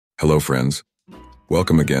Hello friends,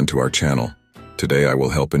 welcome again to our channel. Today I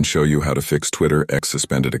will help and show you how to fix Twitter X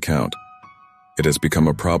suspended account. It has become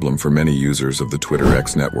a problem for many users of the Twitter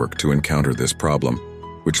X network to encounter this problem,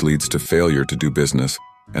 which leads to failure to do business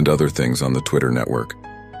and other things on the Twitter network.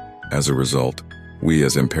 As a result, we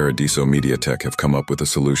as Imparadiso Media Tech have come up with a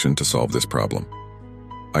solution to solve this problem.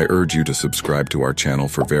 I urge you to subscribe to our channel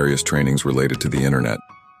for various trainings related to the internet,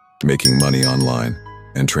 making money online,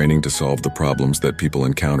 and training to solve the problems that people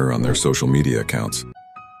encounter on their social media accounts.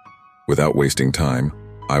 Without wasting time,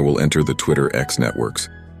 I will enter the Twitter X networks,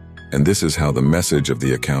 and this is how the message of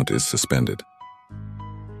the account is suspended.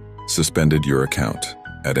 Suspended your account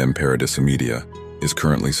at Imparadiso Media is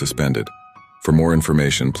currently suspended. For more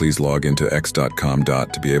information, please log into x.com.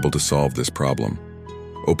 To be able to solve this problem,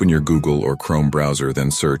 open your Google or Chrome browser,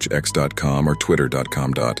 then search x.com or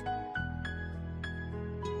twitter.com.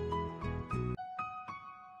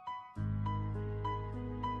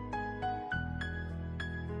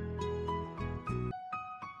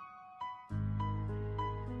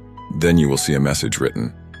 Then you will see a message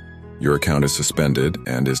written, "Your account is suspended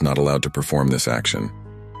and is not allowed to perform this action."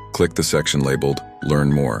 Click the section labeled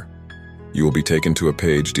Learn More. You will be taken to a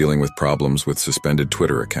page dealing with problems with suspended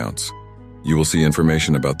Twitter accounts. You will see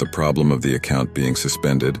information about the problem of the account being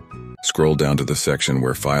suspended. Scroll down to the section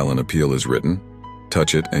where File an Appeal is written,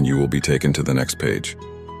 touch it, and you will be taken to the next page.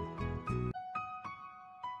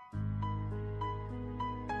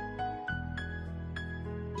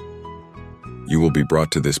 You will be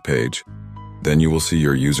brought to this page. Then you will see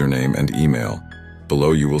your username and email.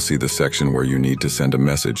 Below you will see the section where you need to send a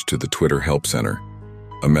message to the Twitter Help Center,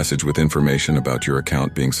 a message with information about your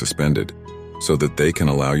account being suspended, so that they can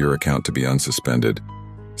allow your account to be unsuspended.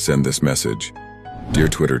 Send this message. Dear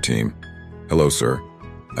Twitter team, hello sir.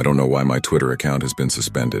 I don't know why my Twitter account has been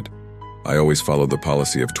suspended. I always follow the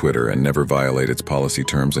policy of Twitter and never violate its policy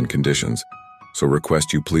terms and conditions, so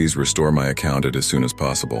request you please restore my account as soon as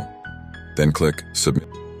possible. Then click Submit.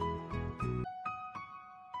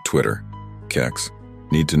 Twitter, Kex,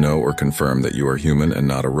 need to know or confirm that you are human and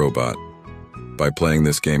not a robot. By playing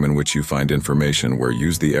this game in which you find information where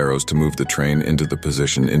use the arrows to move the train into the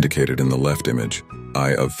position indicated in the left image,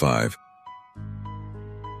 I of 5.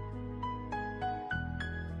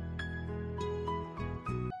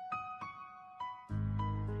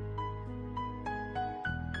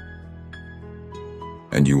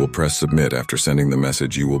 And you will press submit. After sending the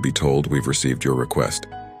message, you will be told we've received your request.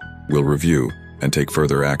 We'll review and take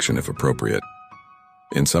further action if appropriate.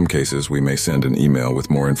 In some cases, we may send an email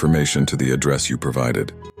with more information to the address you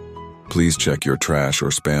provided. Please check your trash or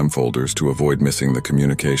spam folders to avoid missing the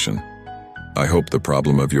communication. I hope the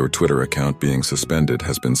problem of your Twitter account being suspended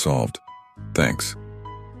has been solved. Thanks.